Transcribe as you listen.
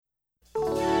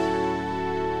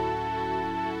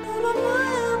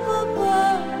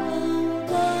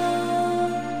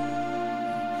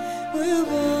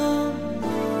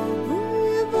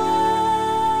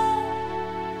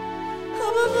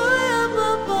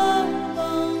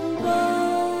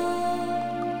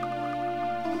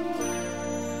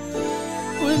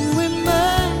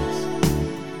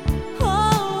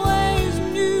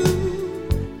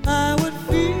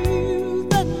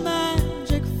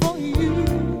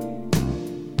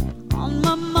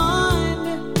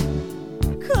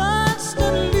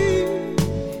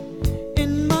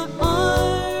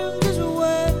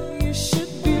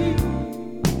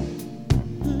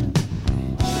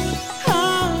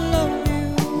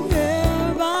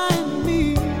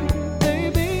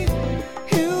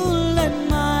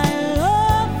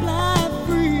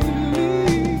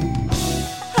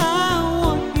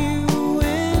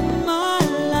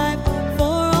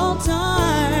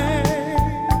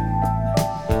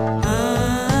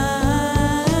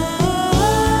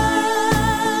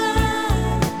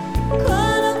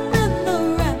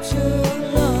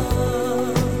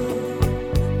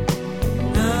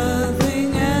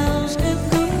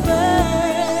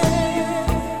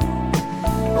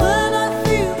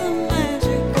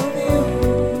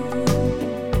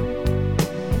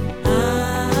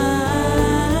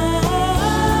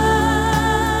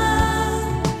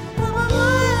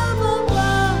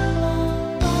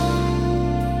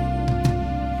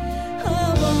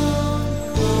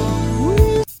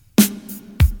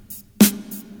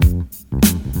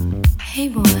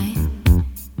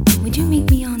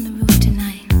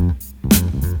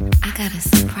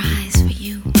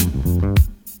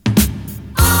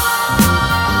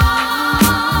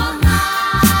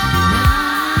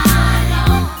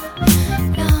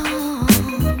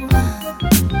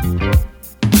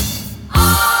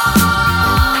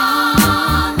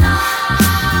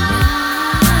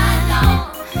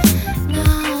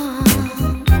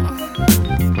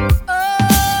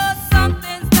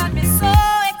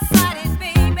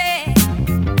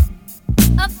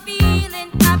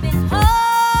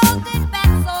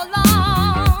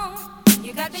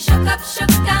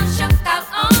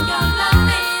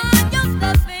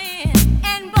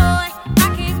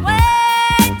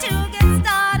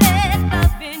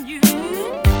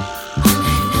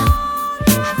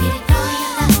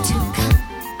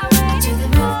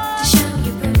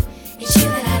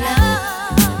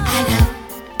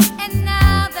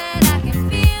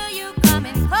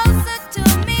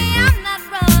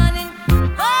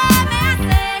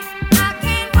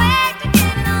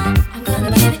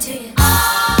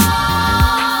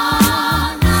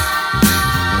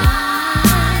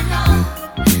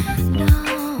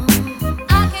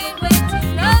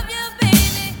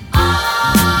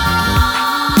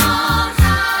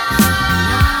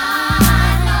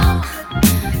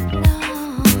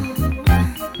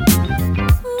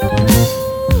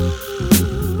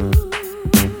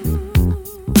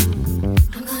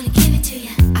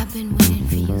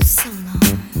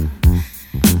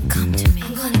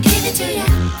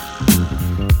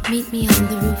Meet me on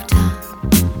the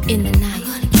rooftop in the night.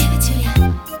 I'm gonna give it to you.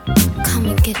 Come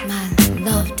and get my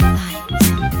love tonight.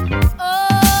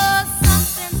 Oh,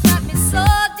 something's got me so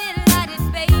delighted,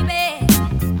 baby.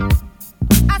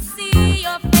 I see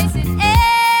your face in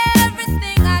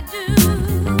everything I do.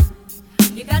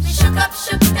 You got me shook up,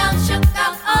 shook down, shook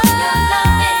out on your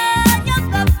loving, your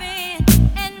loving.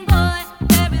 And boy,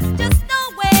 there is just no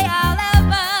way I'll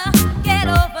ever get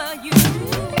over you.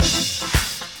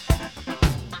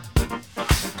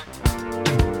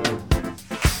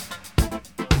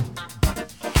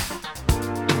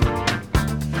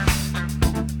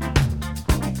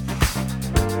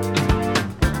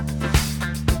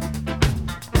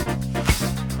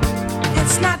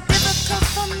 It's not difficult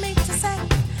for me to say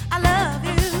I love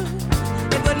you.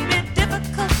 It wouldn't be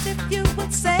difficult if you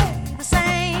would say the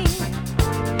same.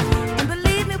 And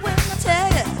believe me when I tell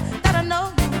you that I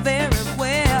know you very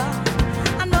well.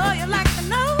 I know you like to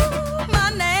know my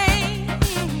name.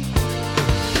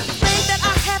 Think that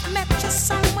I have met you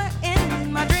somewhere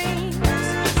in my dreams.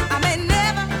 I may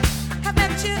never have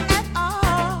met you at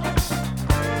all.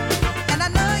 And I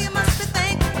know you must be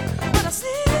thinking, what a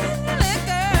silly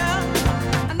girl.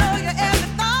 I know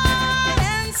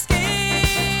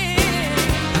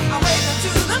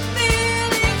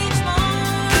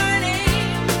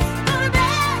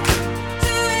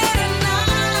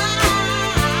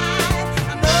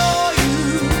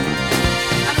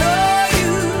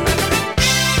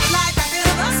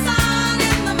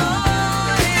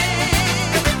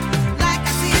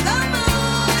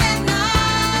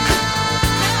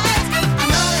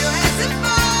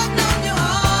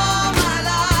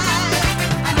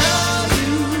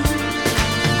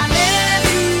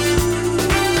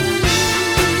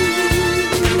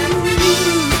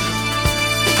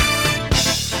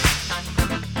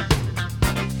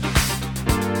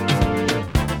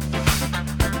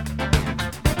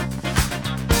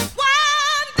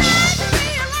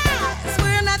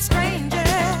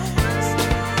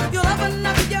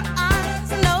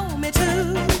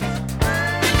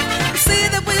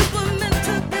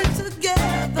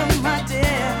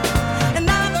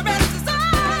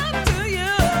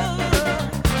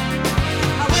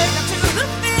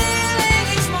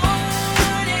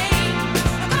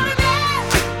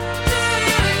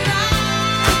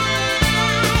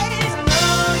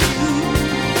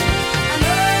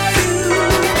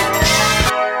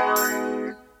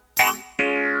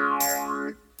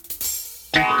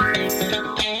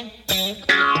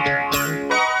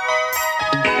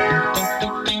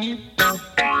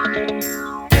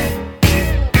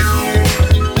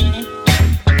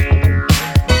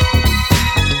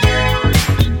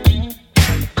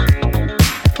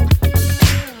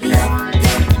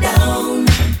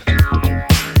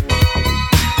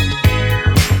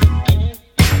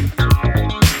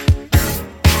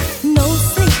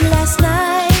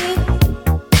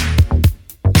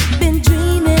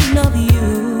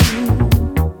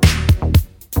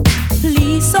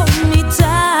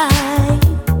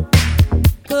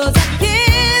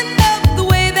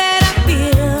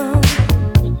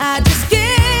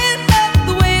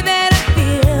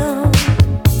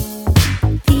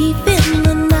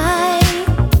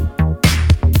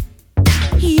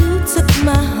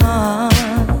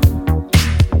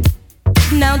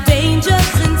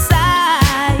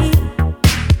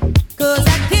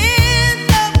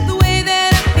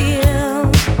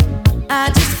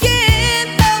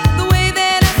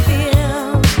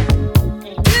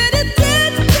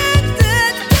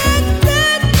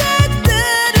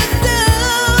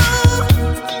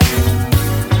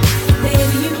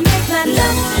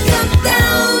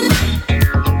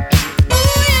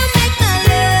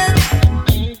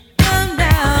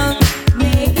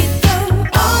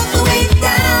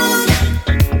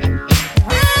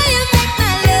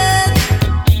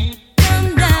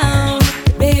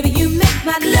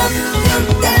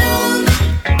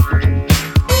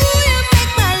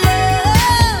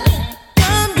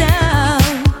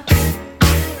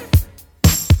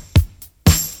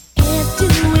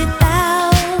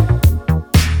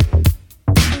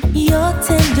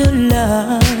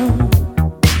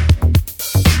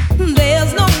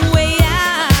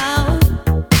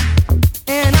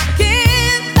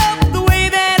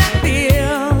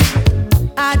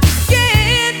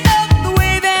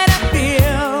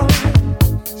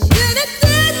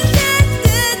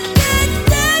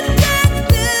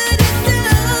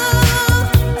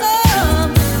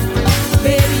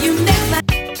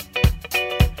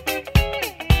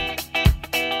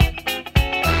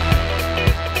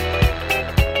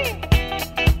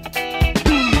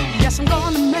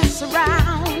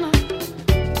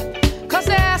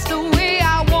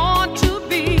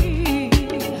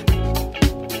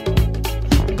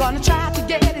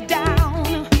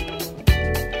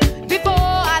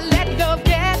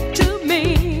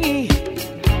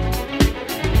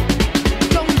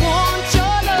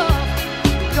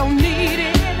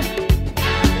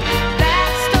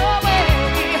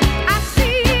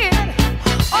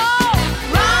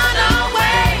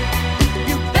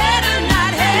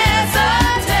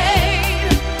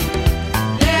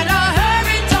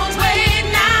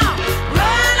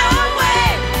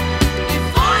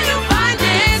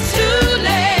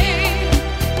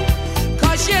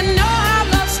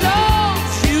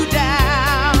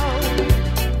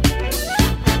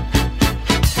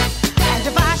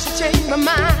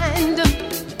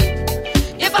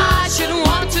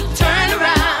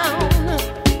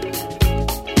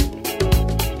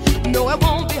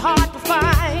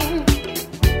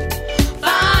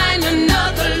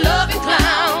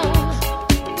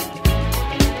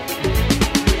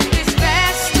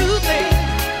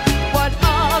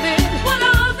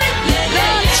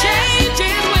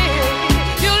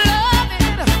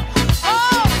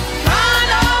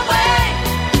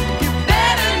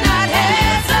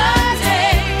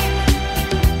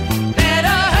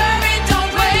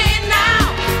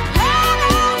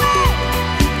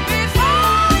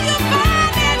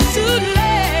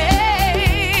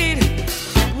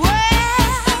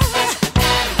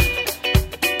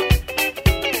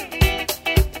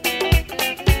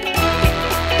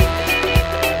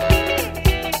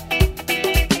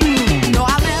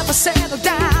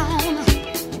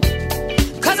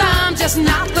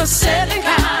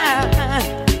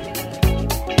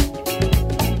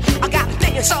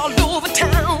over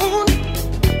town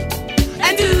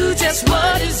and do just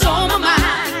what is on my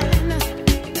mind.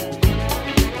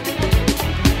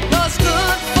 What's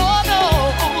good for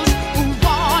those who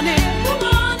want it?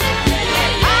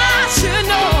 I should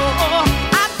know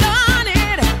I've done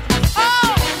it. Oh,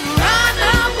 run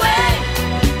away.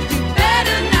 You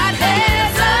better not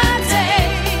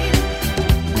hesitate.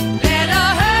 Better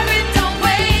hurry, don't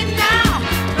wait now.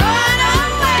 Run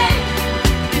away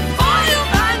before you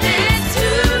find it's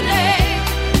too late.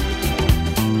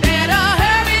 Better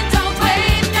hurry, don't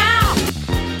wait now.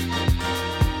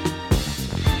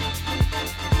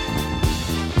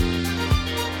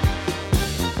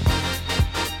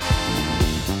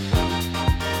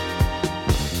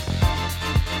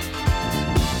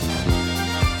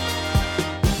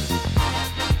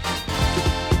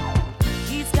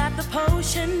 He's got the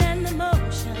potion and the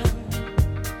motion.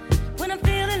 When I'm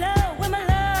feeling low, when my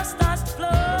love starts to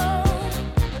flow,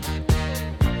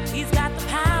 he's got the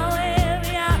power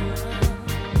every hour.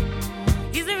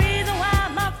 He's the reason why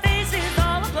my face is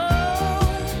all aglow.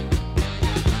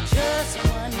 Just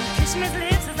one kiss from his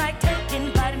lips is like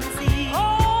taking vitamin C.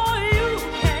 Oh, you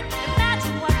can't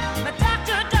imagine what my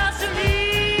doctor does to me.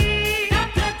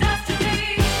 Doctor does to me.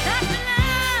 Doctor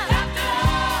Love. Doctor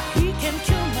Love. He can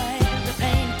cure my every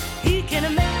pain. He can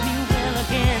make me well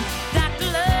again. Doctor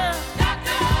Love.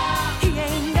 Doctor Love. He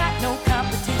ain't got no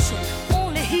competition.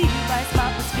 Only he writes my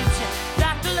prescription.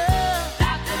 Doctor Love.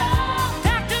 Doctor Love.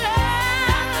 Doctor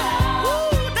Love.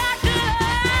 Ooh, Doctor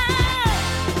Love.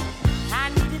 I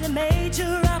needed a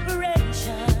major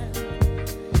operation.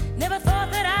 Never thought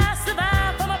that I'd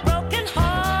survive from a broken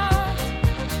heart.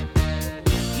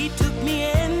 He took me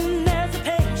in as a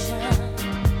patient.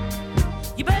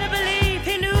 You better believe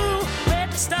he knew where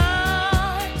to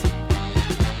start.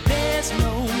 There's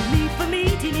no need for me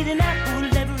to need an apple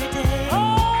every day.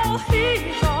 Oh,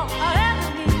 he's all I ever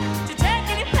need to take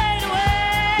any pain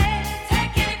away.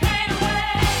 Take any pain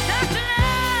away. Doctor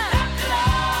Love. Doctor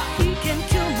Love. He can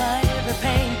cure my every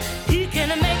pain. He can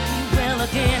make me well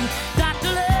again.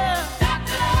 Doctor Love.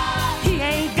 Doctor Love. He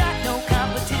ain't got no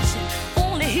competition.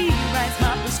 Only he writes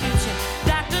my prescription.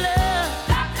 Doctor Love.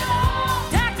 Doctor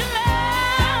Love. Doctor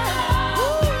Love.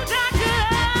 Ooh, Doctor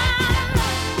Love.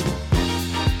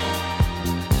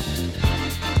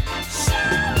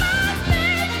 Show my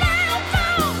face now,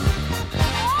 come.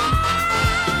 Oh,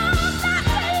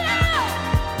 Doctor Love.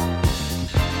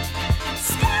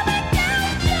 Scare me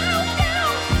down, down,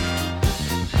 down.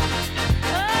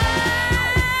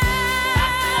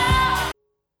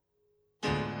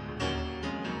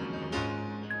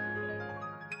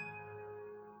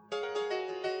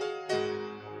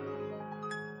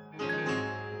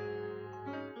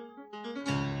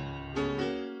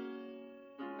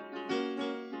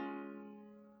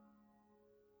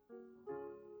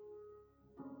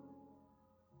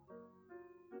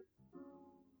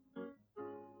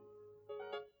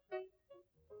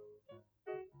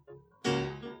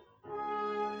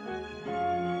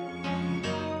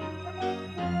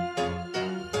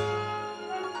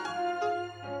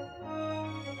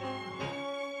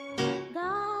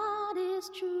 God is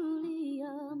truly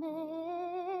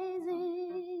amazing.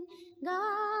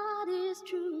 God is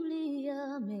truly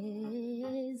amazing.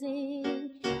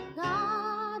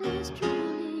 God is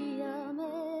truly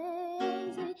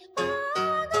amazing.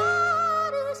 Oh,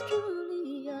 God is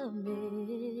truly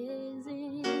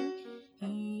amazing.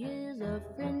 He is a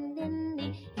friend in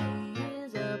need. He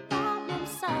is a problem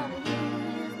solver. He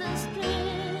is the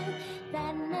strength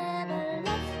that never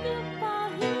lets you fall.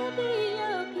 He'll be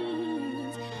your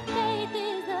peace. Faith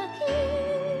is the key.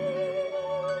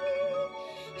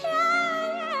 Yeah,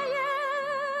 yeah,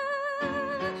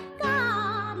 yeah.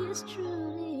 God is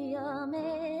truly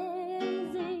amazing.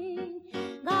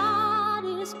 God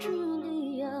is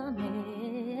truly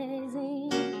amazing.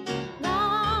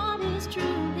 God is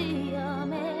truly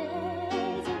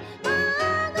amazing.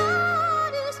 My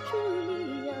God is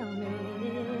truly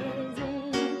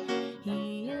amazing.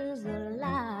 He is the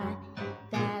light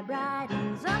that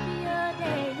brightens up your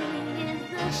day. He is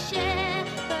the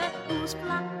shepherd whose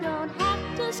flock don't have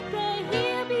to stray.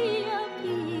 He'll be your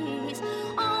peace.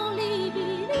 Only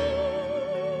believe.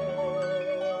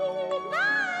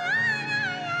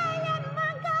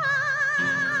 My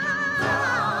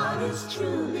God is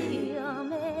truly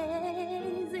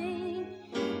amazing.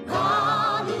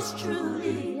 God is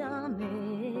truly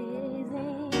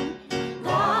amazing.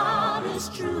 God is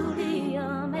truly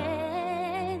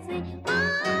amazing.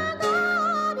 My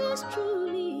God is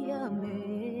truly amazing.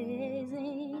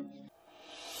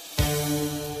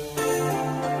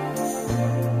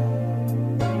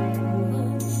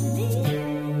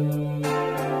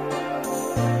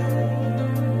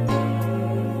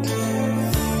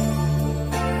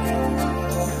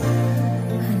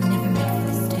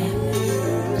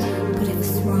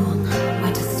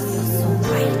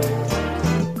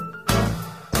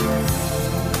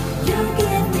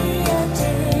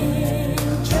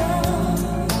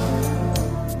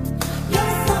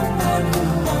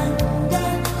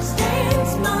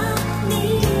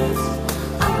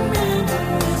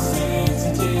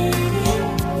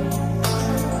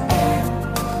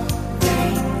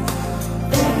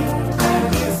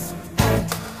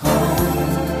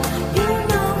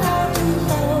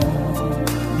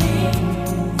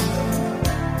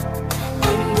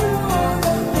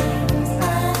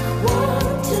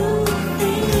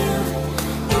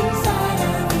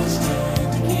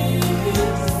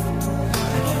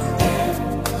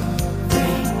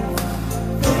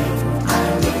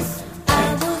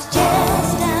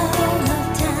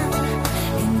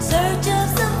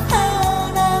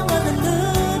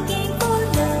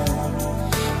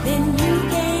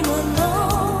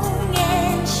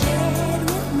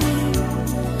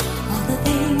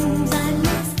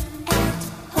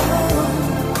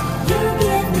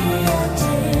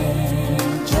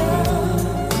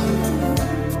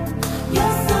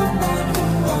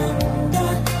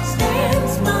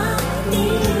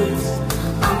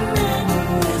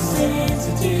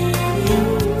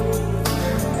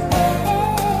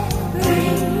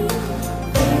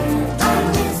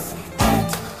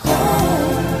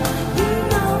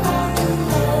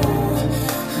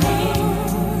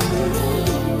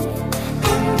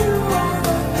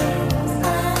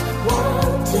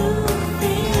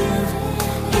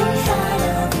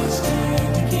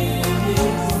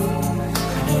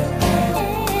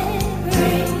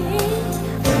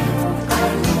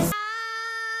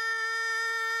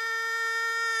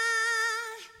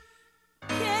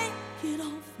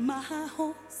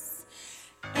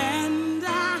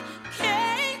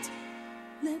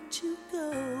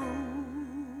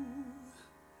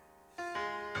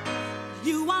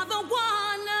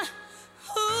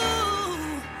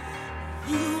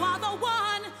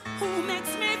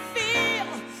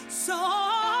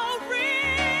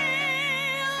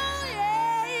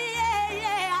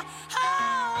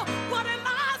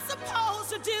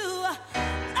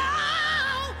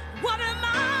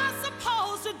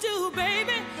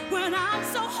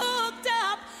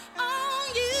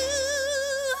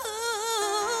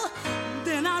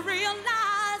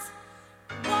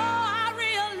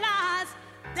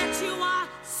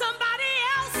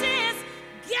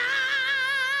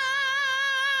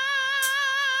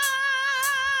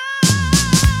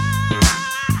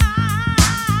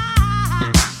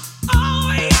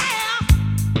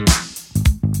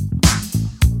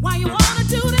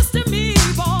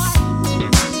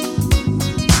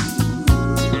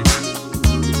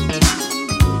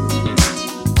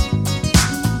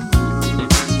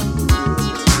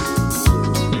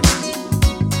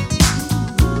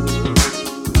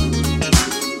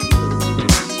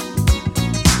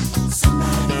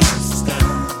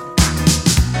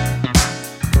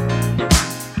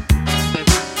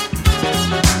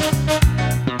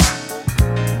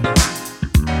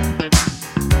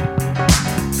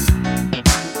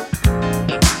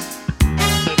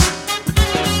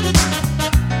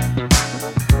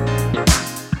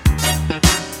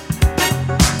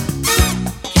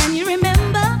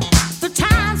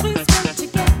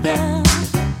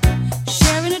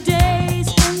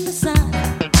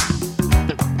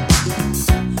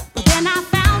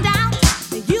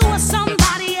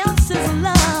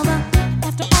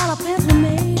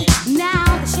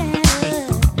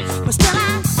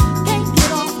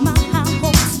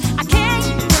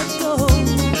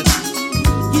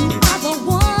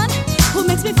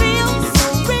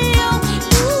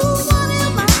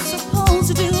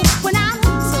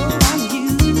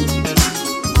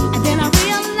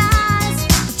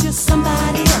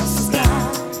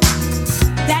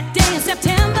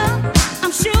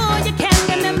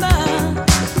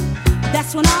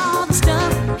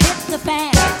 stuff hit the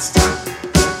fan.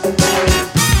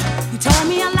 You told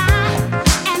me a lie,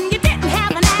 and you didn't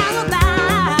have an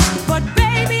alibi. But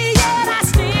baby, yet I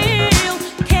still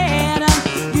cared.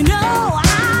 You know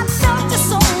I loved you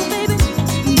so, baby,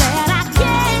 that I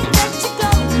can't let you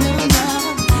go. No, no,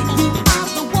 you are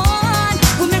the one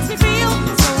who makes me feel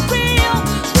so real.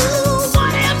 Ooh,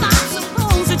 what am I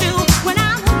supposed to do when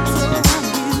I'm hooked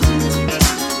on you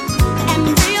and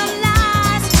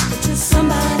realize that you're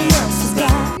somebody else's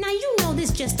guy? Now you know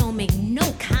this just don't make no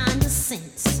kind of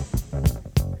sense.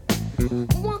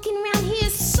 Walking around here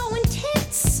is so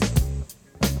intense.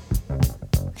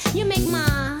 You make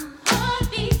my heart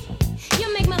beat. You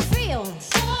make me feel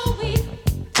so weak.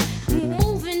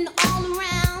 Moving all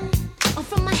around,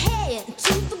 from my head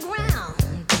to the ground.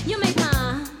 You make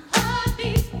my heart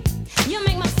beat. You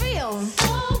make me feel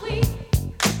so weak.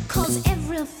 'Cause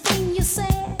everything you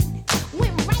said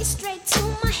went right straight to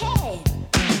my head.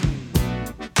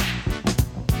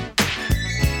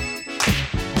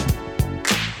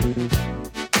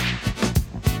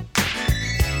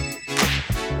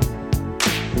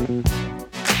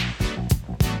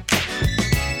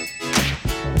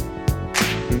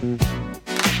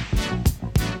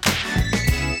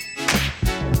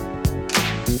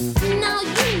 Now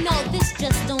you know this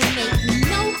just don't make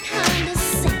no kind of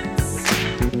sense.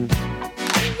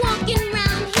 Walking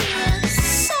around here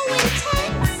so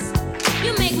intense.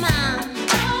 You make my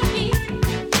heart beat.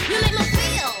 You make me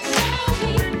feel so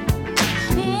weak.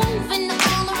 Moving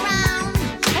all around,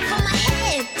 from my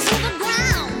head to the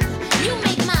ground. You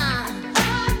make my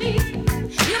heart beat.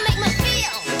 You make me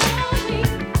feel so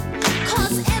weak.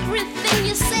 'Cause everything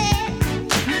you said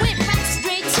went right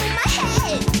straight to my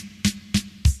head.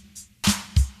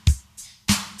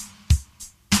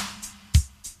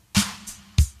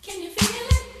 Can you feel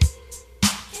it?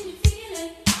 Can you feel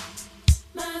it?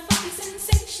 My funky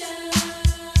sensation.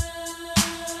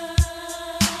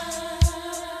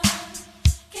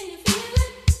 Can you feel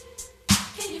it?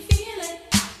 Can you feel it?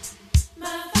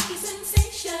 My funky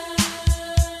sensation.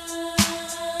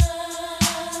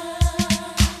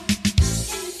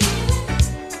 Can you feel it?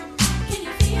 Can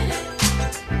you feel it?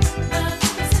 My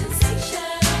funky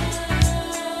sensation.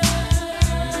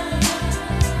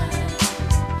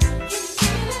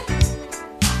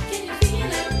 Can you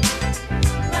feel it?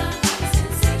 My funky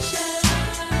sensation.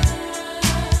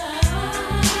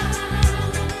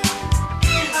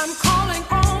 I'm calling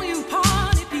all you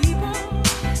party people.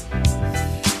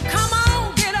 Come on,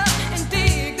 get up and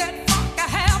dig that funk I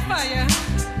have for you.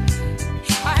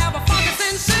 I have a funky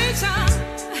sensation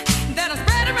that'll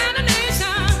spread around the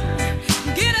nation.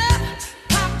 Get up,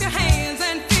 clap your hands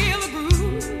and feel the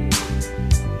groove.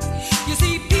 You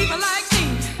see, people like me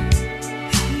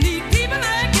need people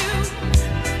like you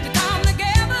to come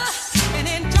together and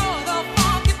enjoy the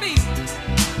funky beat.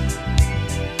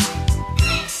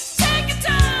 Take your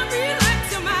time, relax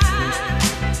your mind.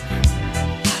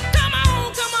 Come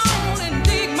on, and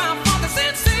dig my funky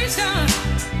sensation.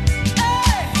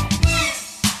 Hey.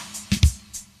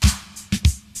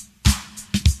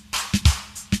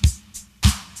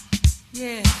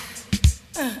 Yeah.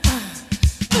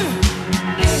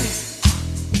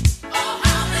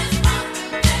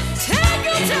 Take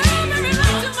your time and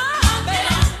relax your mind,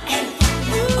 baby.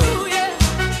 Ooh, yeah.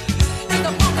 It's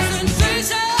the funky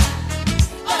sensation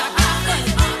that I got for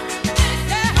you.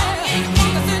 Yeah,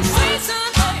 funky sensation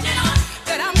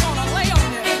that I'm gonna lay on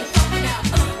you.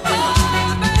 Oh,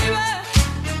 baby,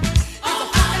 it's a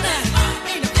funky night.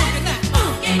 Ain't it funky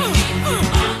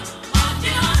night?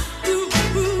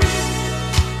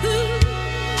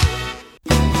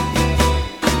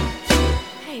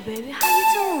 Hey, baby, how you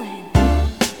doing?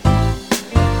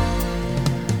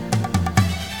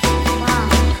 Wow,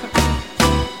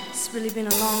 it's really been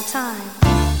a long time,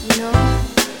 you know?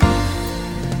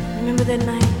 Remember that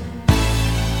night?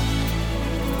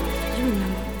 You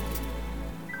remember?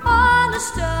 On a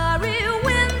starry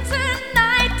winter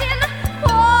night in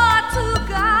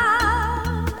Portugal,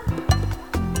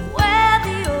 where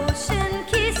the ocean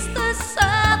kissed the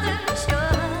southern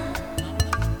shore.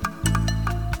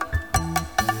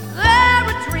 There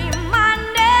a dream I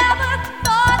never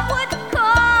thought would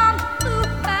come to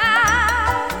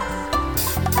pass.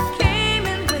 Came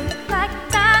in with like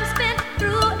time spent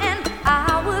through an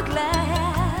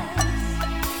hourglass.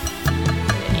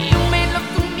 You made love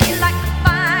to me like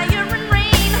fire and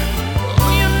rain.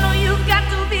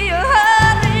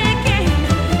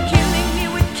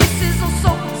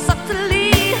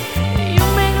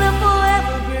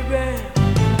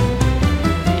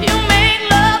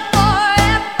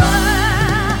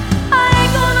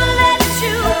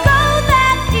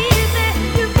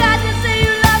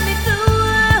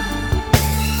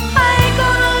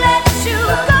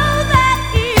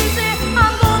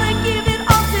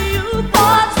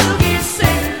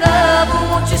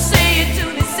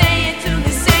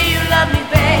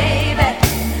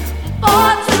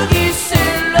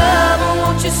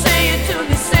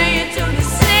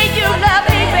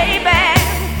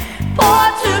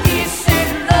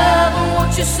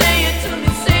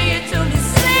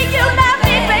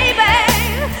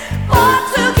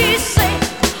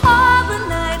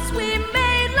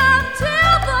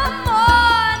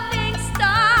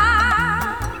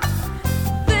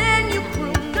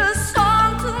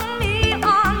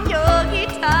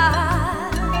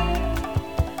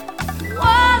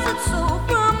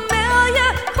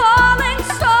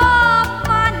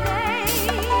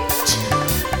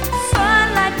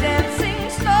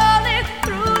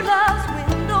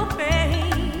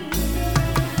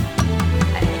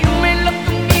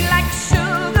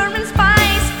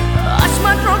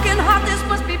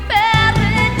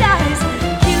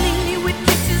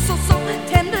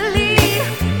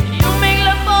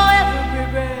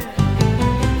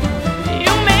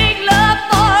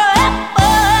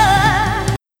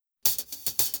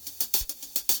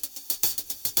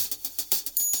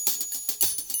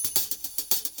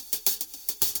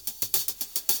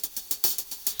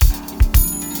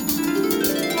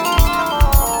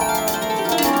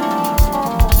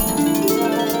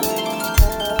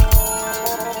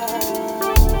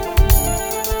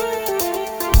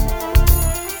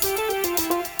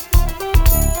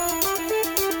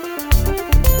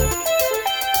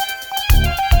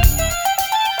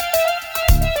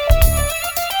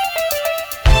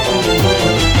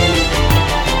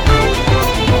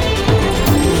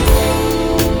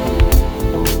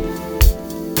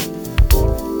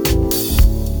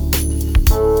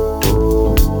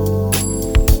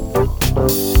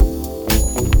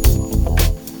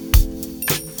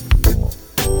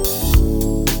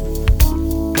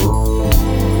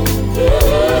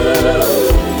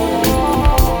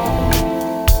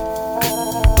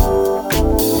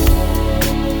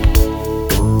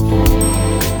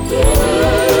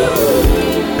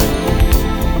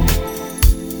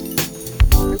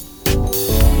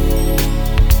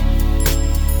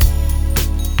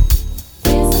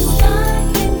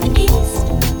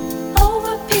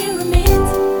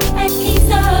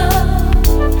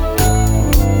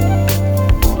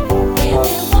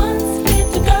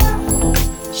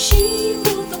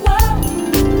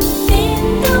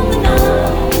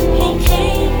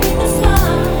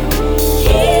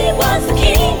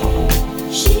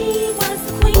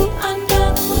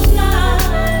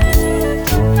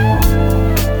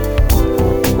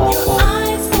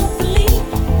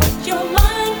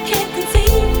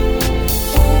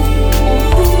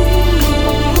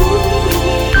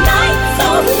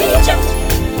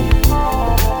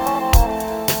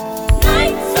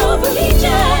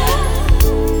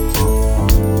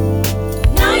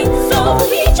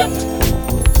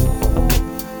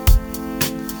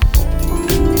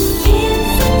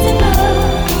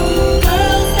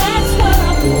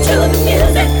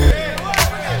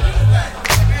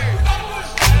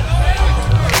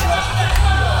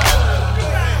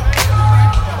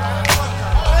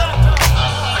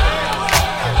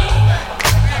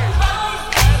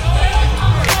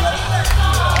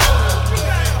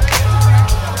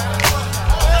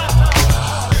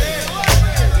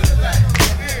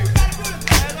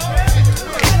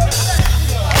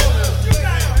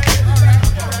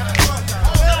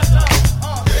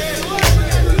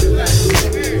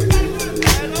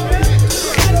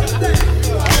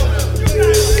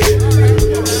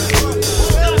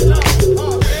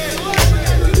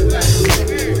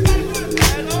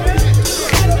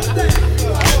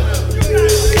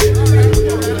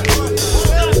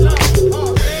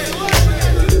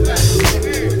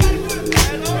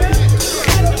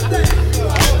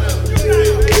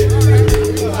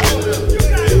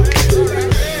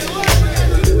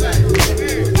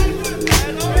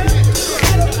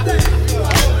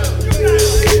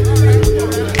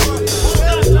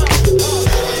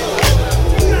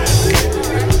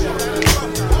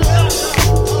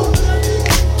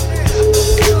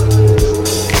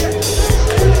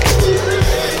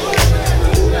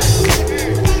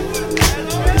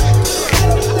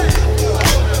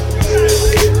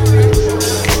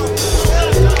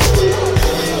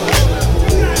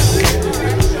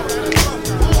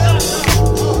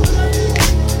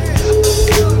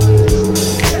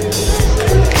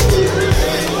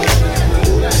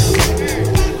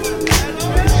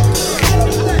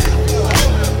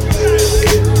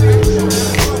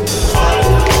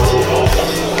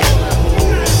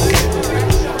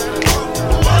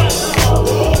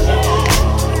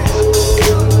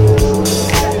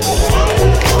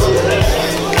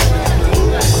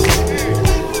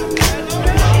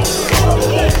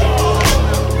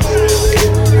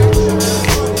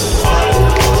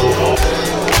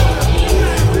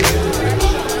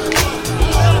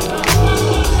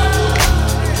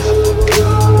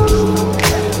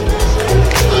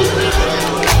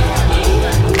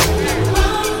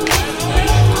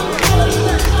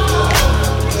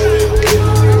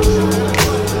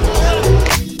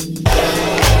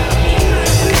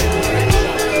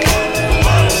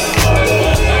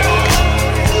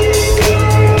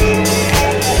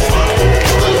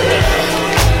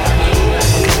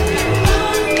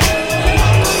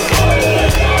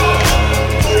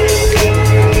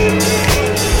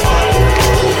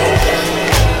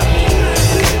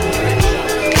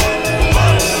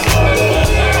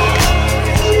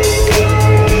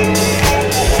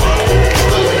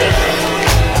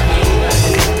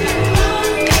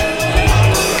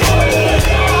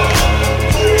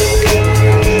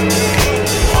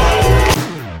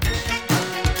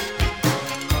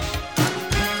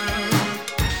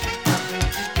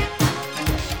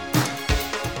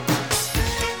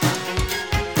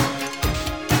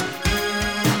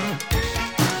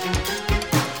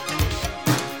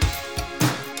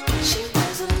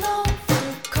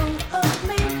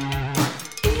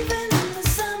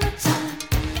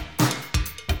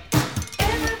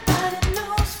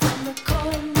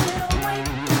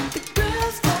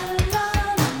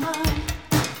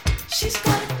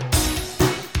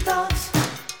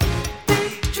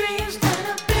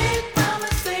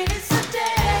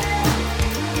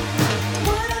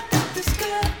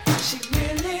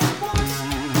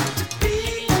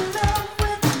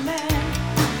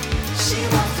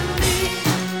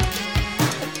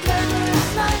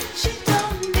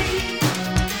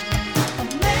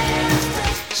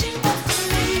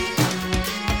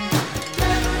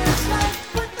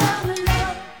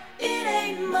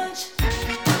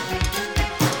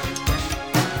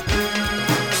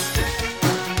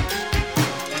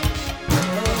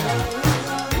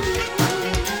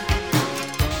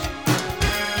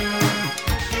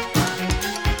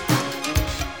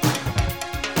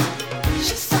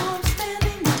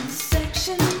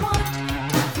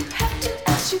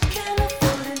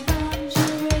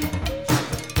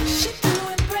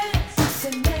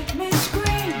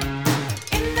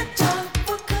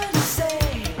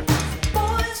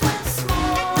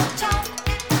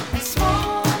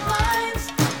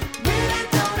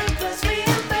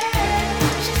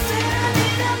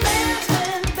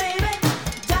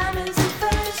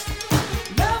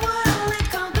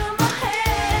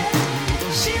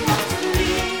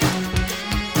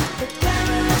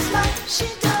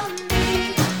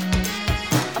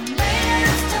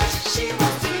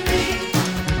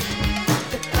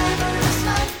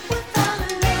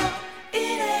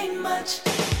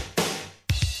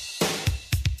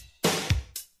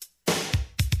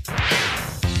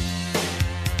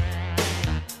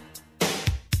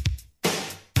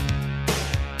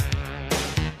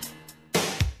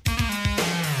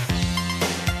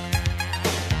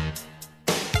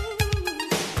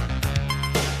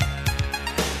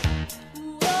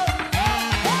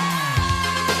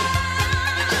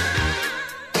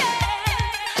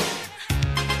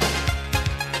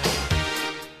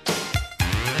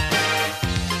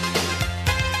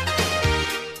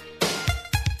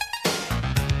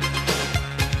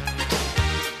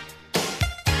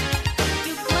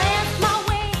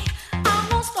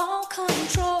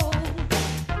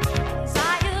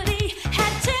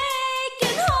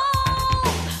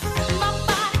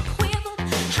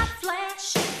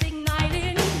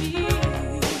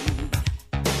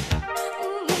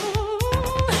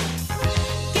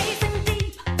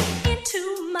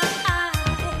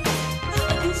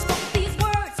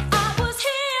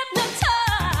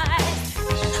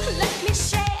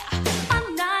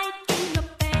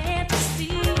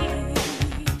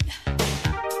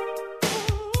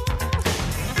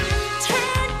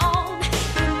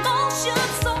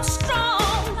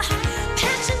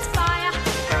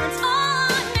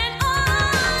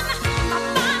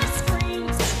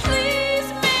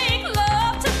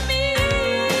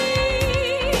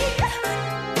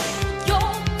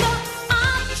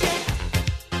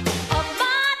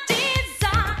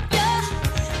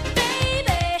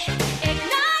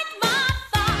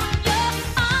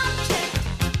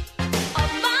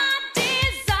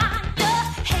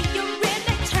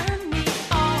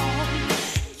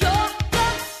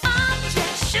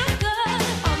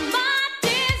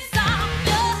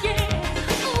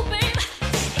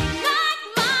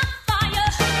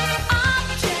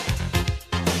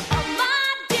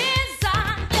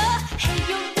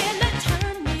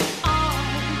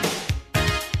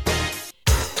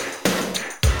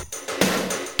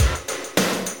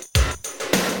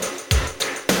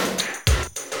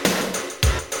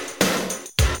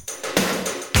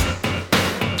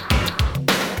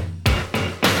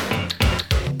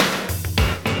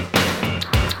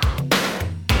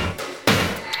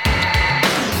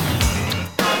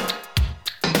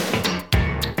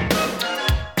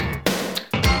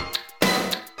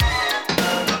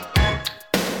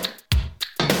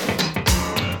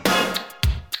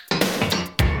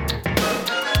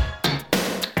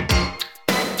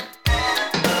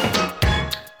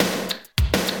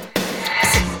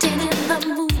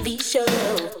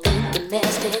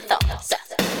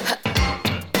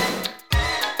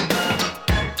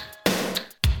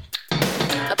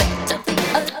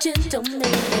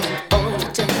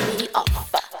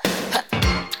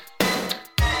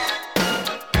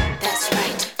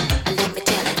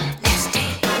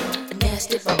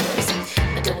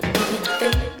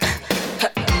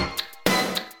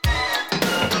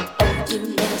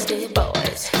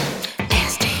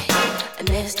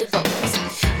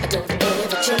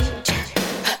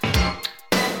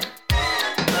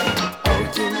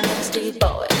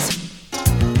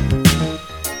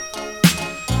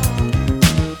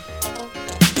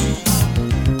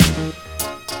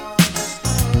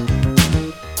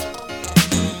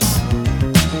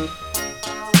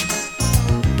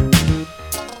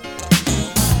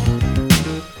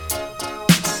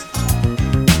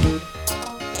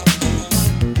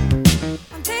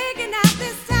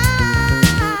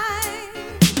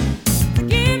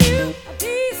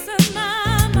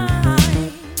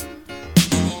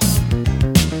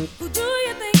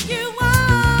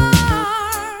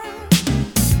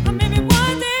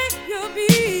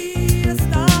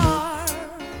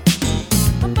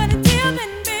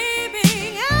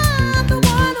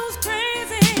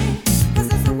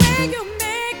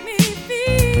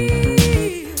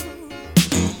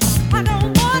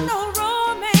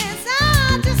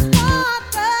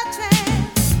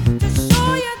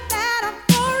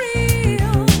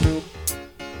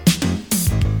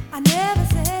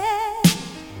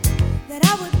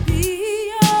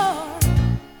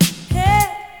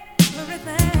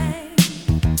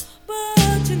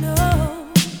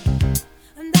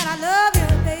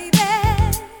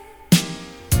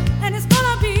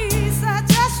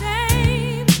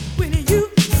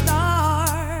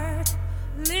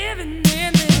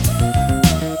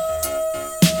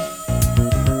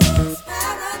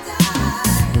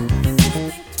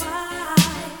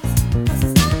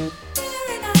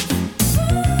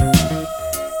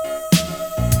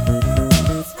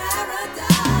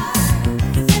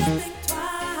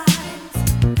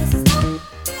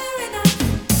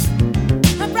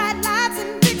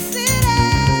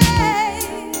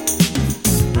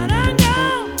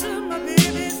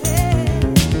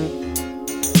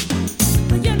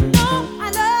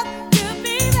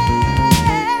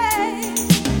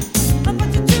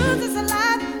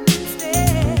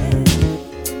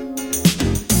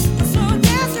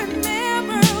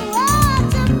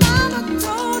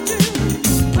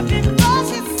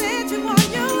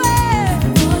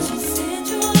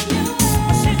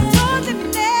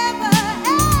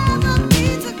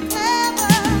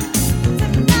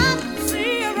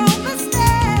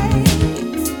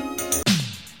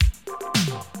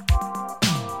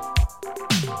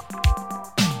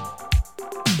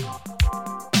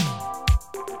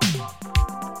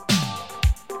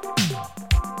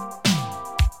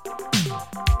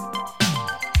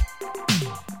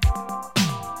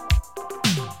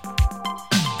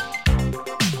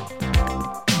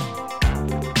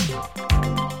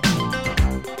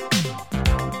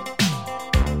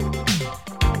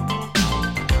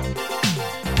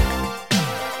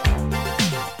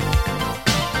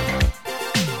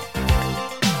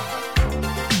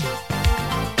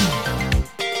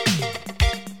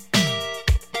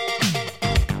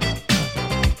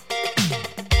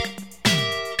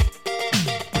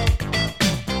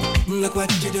 Look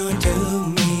what you're doing to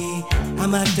me.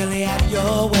 I'm utterly at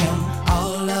your whim.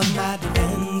 All of my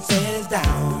defenses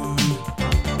down.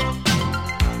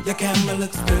 Your camera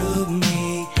looks through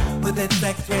me with its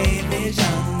X-ray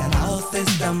vision, and all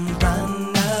systems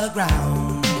run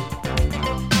aground.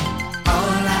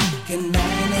 All I can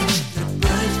manage to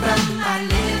push from my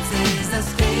lips is a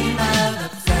stream of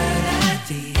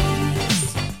absurdities.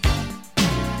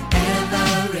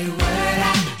 Every word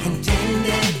I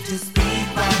intended to speak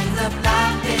winds up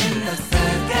locked in the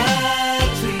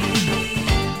circuitry.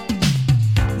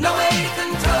 No way to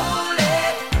control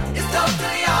it, it's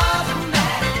totally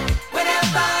automatic.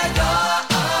 Whenever you're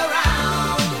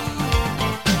around,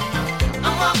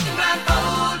 I'm walking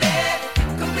blindfolded.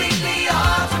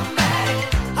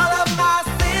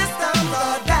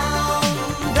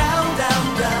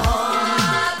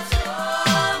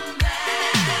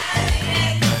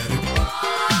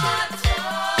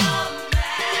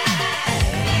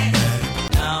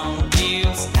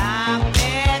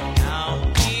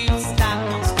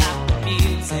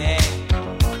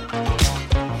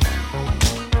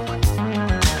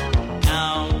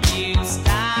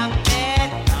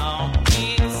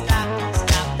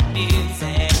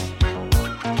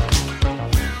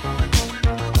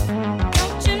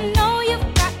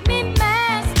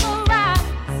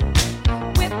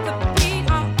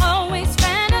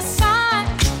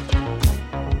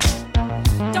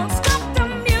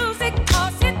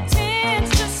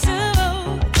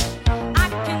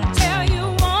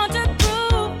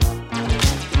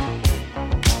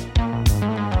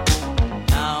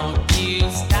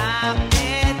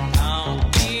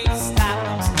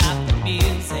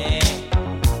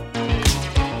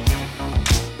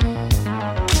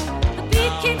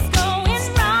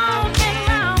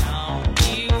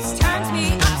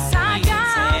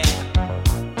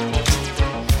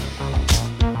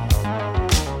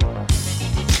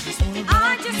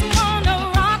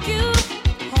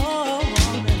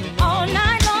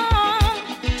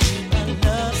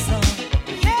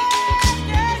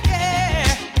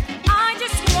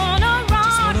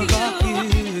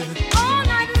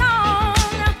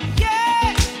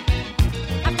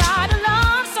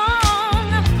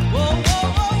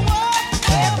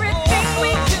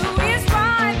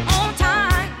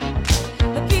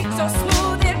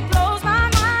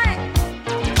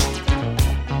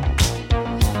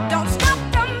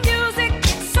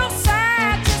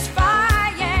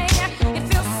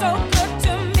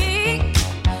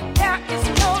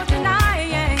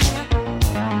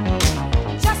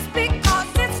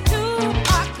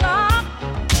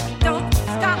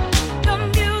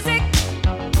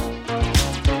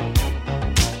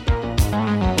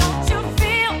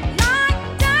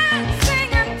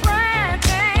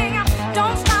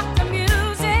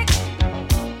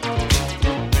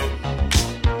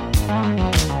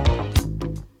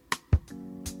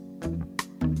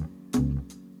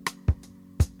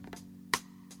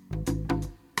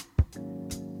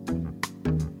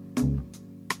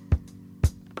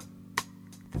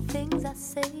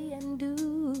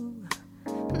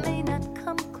 may not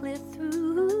come clear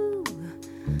through.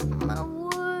 My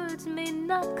words may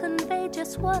not convey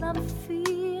just what I'm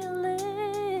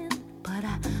feeling, but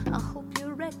I hope you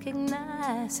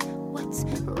recognize what's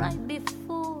right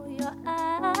before your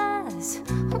eyes.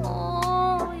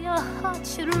 Oh, your heart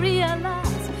should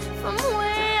realize from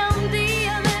where I'm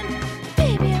dealing.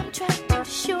 Baby, I'm trying to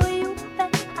show you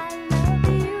that I love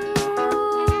you.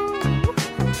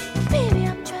 Baby,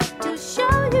 I'm trying to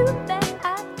show you that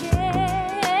I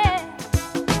care.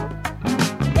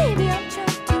 Baby, I'm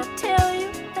trying to tell you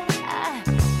that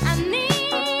I need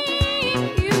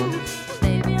you.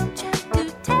 Baby, I'm trying to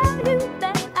tell you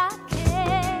that I care.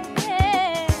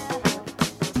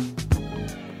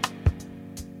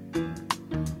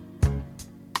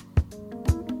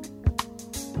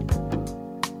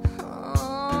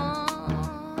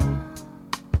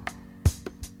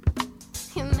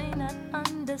 You may not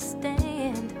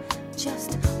understand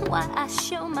just why I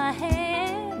show my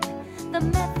hand, the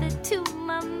method to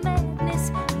my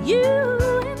madness you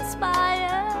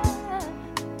inspire.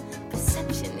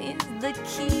 Perception is the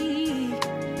key.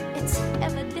 It's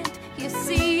evident, you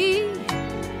see.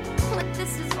 What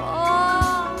this is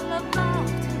all about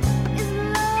is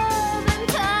love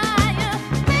and fire.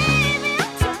 Baby,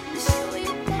 I'm trying to show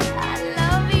you that I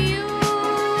love you.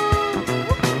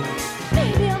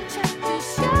 Baby, I'm trying to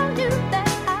show you that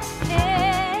I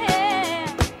care.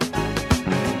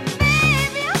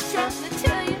 Baby, I'm trying to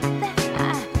tell you that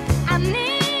I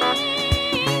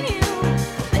need you.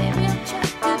 Baby, I'm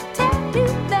trying to tell you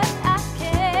that I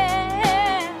care.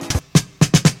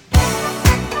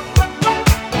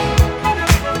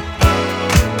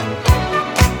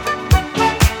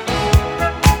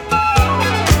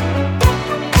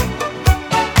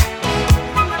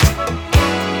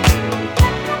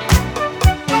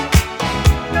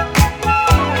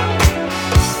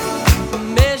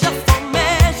 Measure for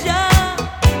measure,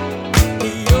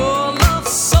 your love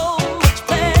so much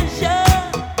pleasure,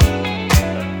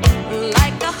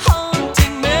 like a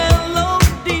haunting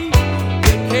melody.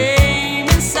 You came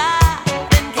inside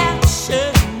and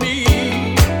captured me,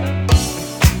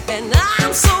 and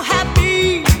I'm so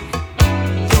happy.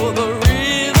 You're the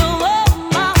rhythm of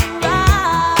my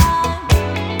rhyme.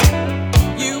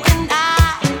 You and I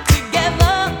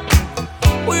together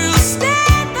will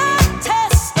stand the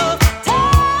test of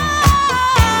time.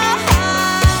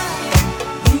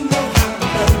 You know how to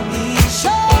love me,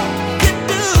 sure you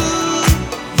do.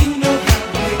 You know how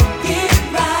to make it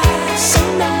right, so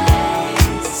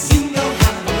nice. You know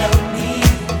how to love me,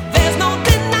 there's no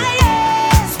denying.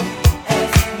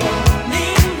 As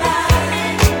morning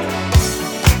light,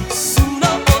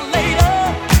 sooner or later,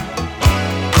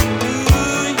 I knew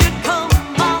you'd come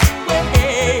my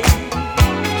way.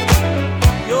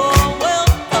 You're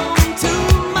welcome to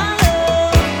my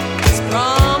love. Just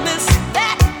promise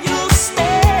that you'll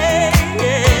stay.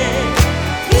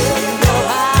 You know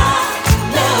how to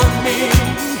love me,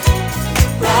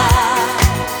 right?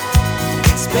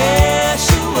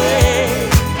 Special way.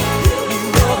 You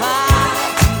know how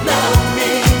to love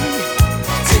me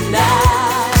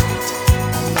tonight.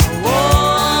 I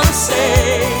wanna say,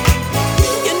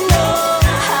 you know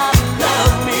how to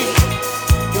love me.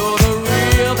 You're the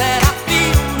real that I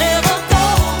feel, never go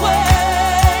away.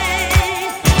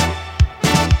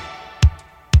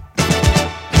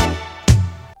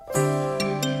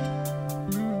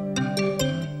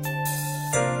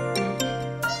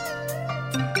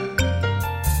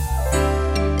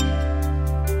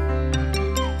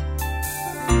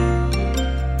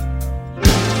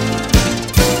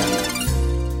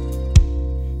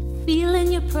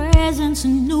 Feeling your presence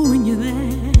and knowing you're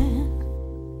there.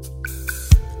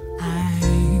 I'm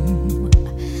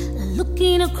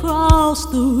looking across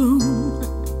the room,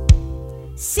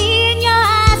 seeing your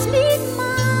eyes meet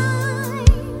mine.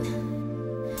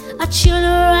 A chill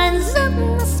runs up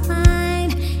my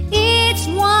spine. It's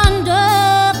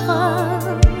wonderful,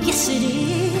 yes it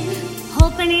is.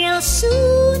 Hoping you'll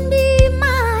soon be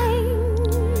mine.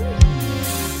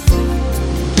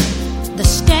 The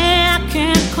stare I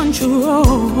can't control.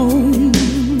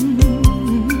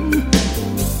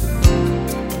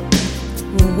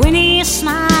 When you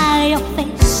smile, your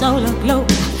face all aglow.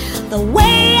 The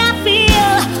way I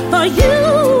feel for you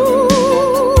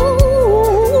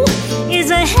is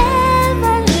a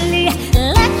heavenly.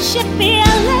 Let you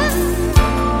feel it.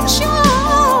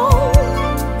 Sure,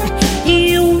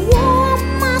 you warm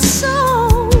my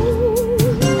soul.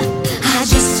 I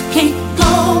just can't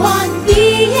go on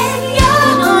being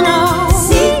your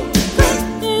secret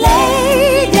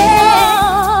lady,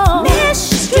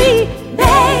 mystery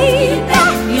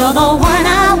baby. You're the one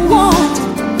I want.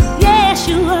 Yes,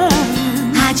 you are.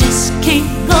 I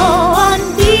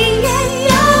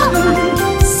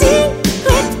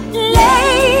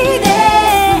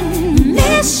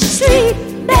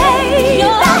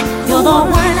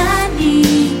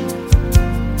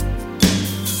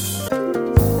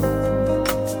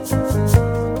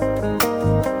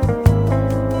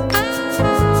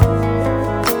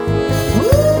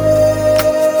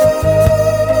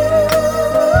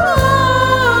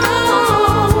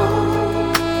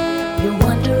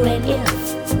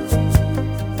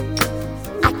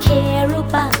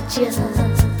you?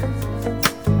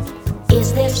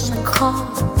 Is there some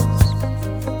cause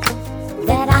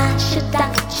that I should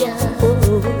doubt you?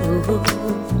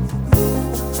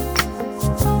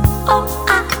 Oh,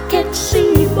 I can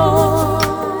see, boy,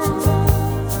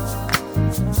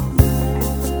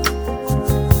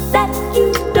 that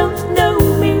you don't know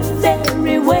me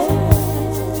very well.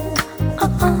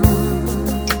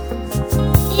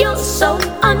 You're so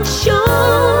unsure,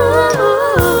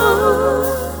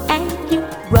 and you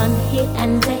run here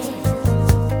and there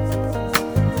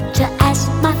to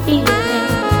ask my feelings.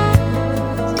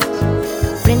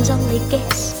 Friends only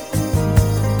guess,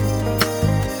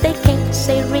 they can't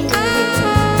say really.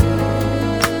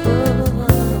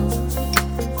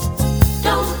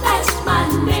 Don't ask my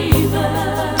neighbor,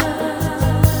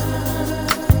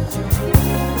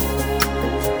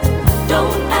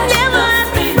 don't ask my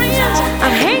friends I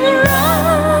hang around.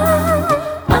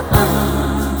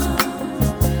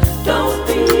 Don't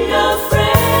be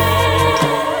afraid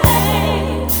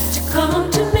to come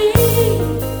to me.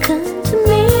 Come to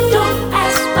me. Don't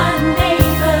ask my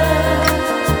neighbor.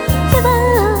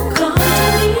 Come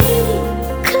to me.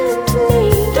 Come to me.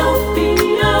 Don't be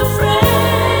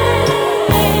afraid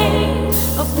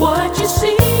of what you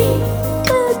see.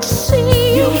 What you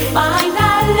see. You'll find I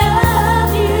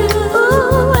love you.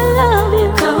 Ooh, I love you.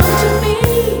 Come to me.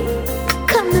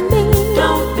 Come to me.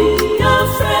 Don't be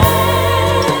afraid.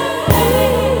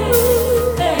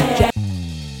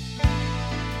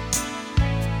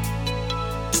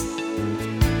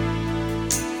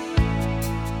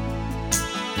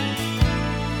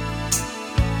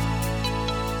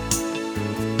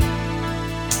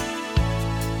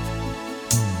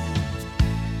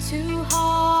 Two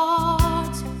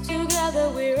hearts together,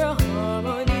 we're a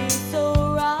harmony so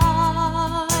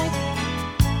right.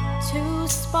 Two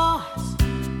sparks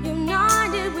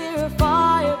united, we're a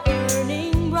fire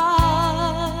burning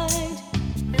bright.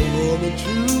 For the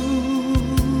truth,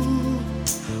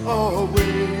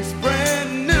 always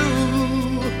brand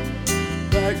new.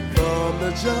 Right from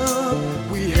the jump,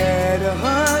 we had a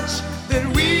hunch that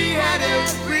we had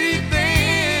everything.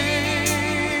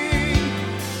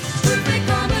 Perfect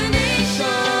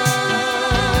combination.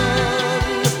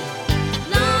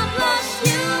 Love plus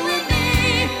you and me.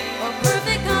 A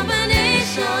perfect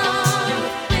combination.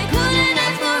 We couldn't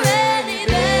ask for any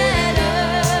better.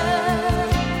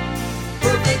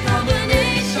 Perfect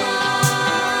combination.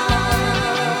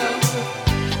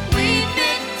 We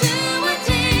fit to a T.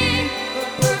 A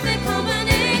perfect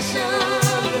combination.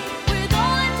 With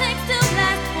all it takes to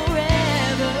last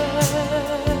forever.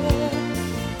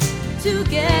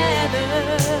 Together.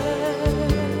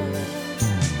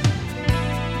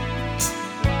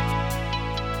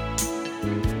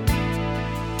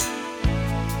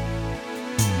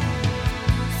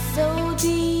 So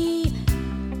deep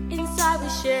inside, we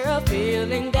share a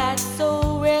feeling that's so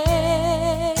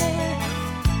rare,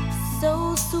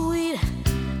 so sweet.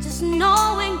 Just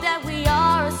knowing that we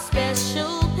are a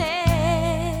special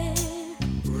pair.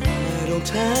 Right on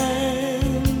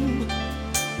time,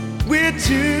 we're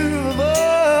two of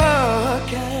a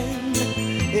kind,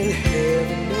 and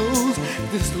heaven knows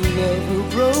this love will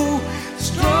grow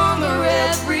stronger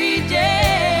every day.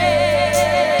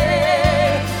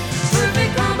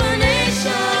 Perfect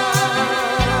combination.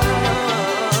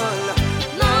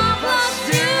 Love plus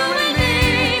you and me.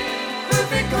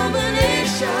 Perfect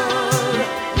combination.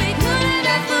 We couldn't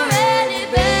ask for any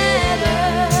better.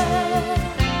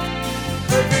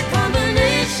 Perfect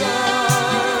combination.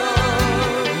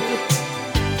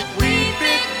 We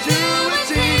fit to a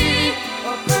T.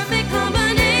 A perfect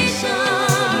combination.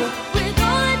 With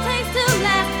all it takes to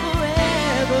last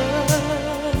forever.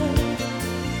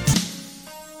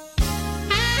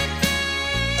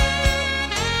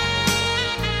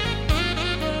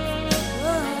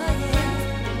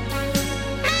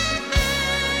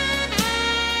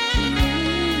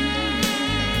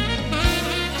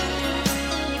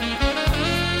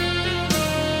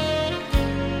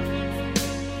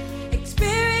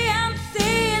 Experience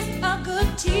is a good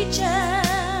teacher.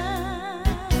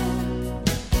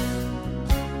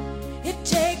 It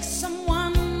takes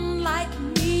someone like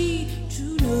me to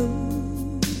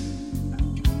know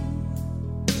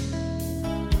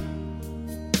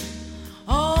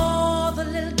all the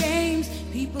little games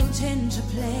people tend to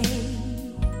play.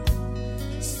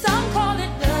 Some call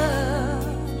it love.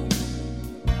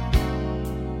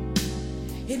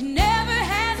 It never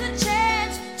has a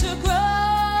chance to grow.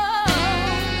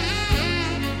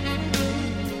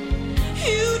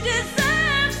 You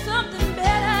deserve something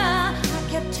better, I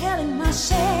kept telling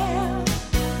myself.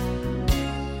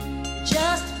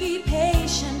 Just be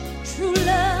patient, true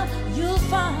love you'll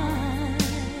find.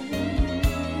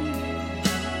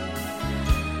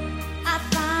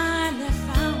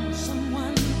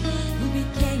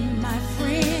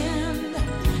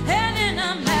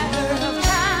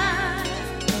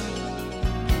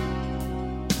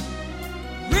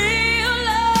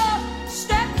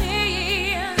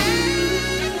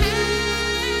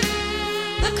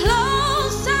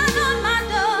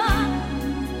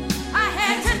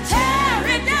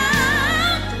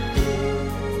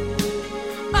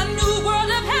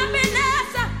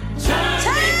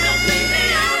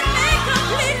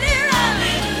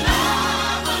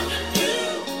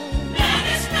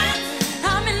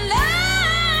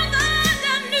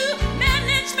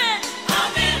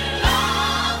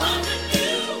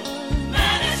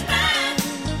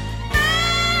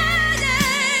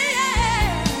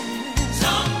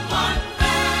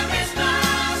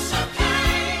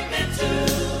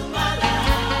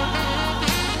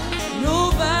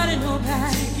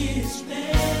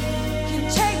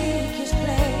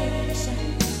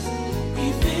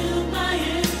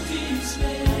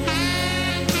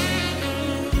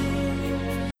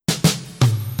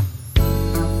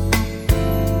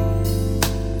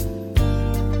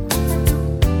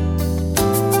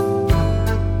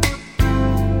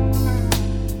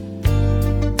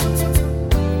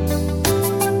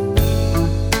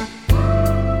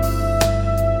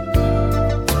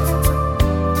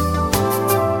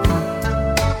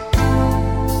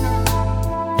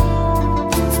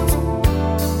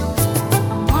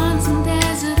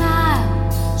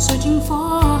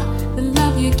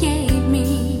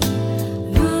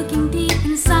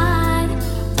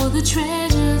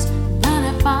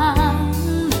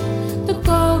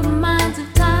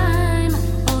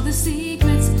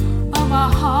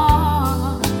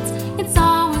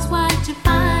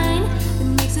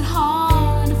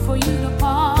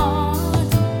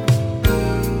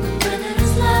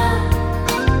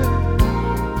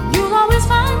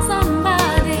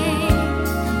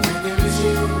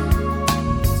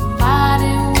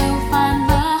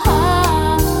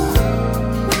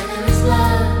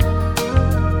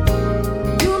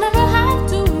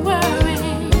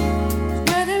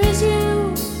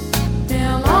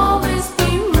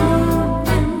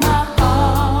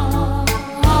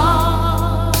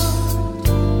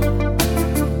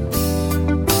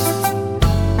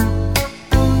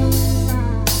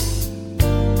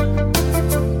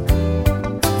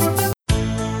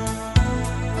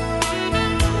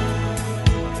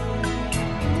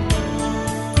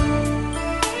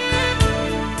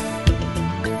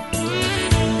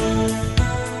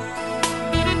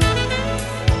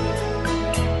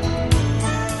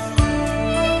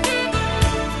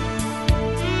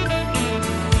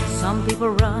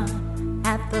 overrun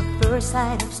at the first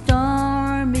sight of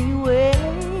stormy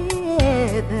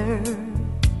weather.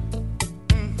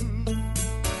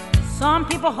 Some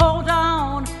people hold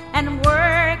on and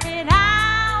work it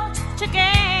out together.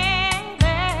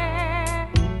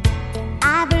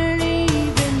 I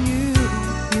believe in you,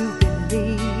 you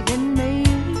believe in me.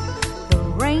 The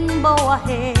rainbow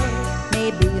ahead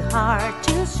may be hard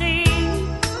to see.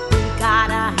 We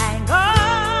gotta hang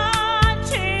on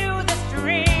to the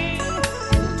string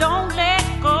and don't let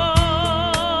go.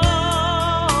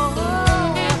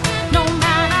 No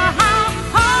matter how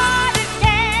hard it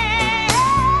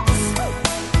gets,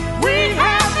 we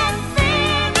haven't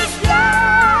finished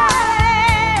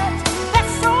yet.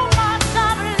 There's so much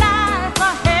of life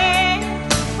ahead.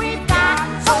 We've got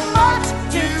so much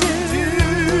to do.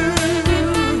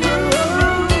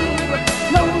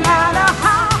 No matter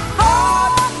how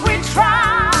hard we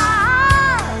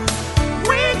try,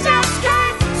 we just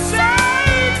can't say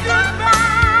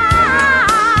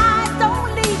goodbye. Don't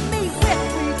leave me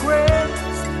with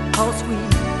regrets, 'cause we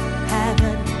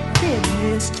haven't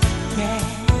finished yet.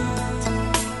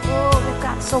 Oh, we've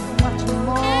got so much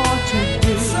more to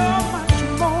do. So much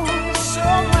more, so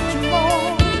much more.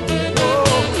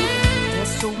 Oh,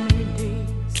 there's so many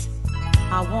days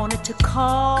I wanted to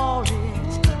call it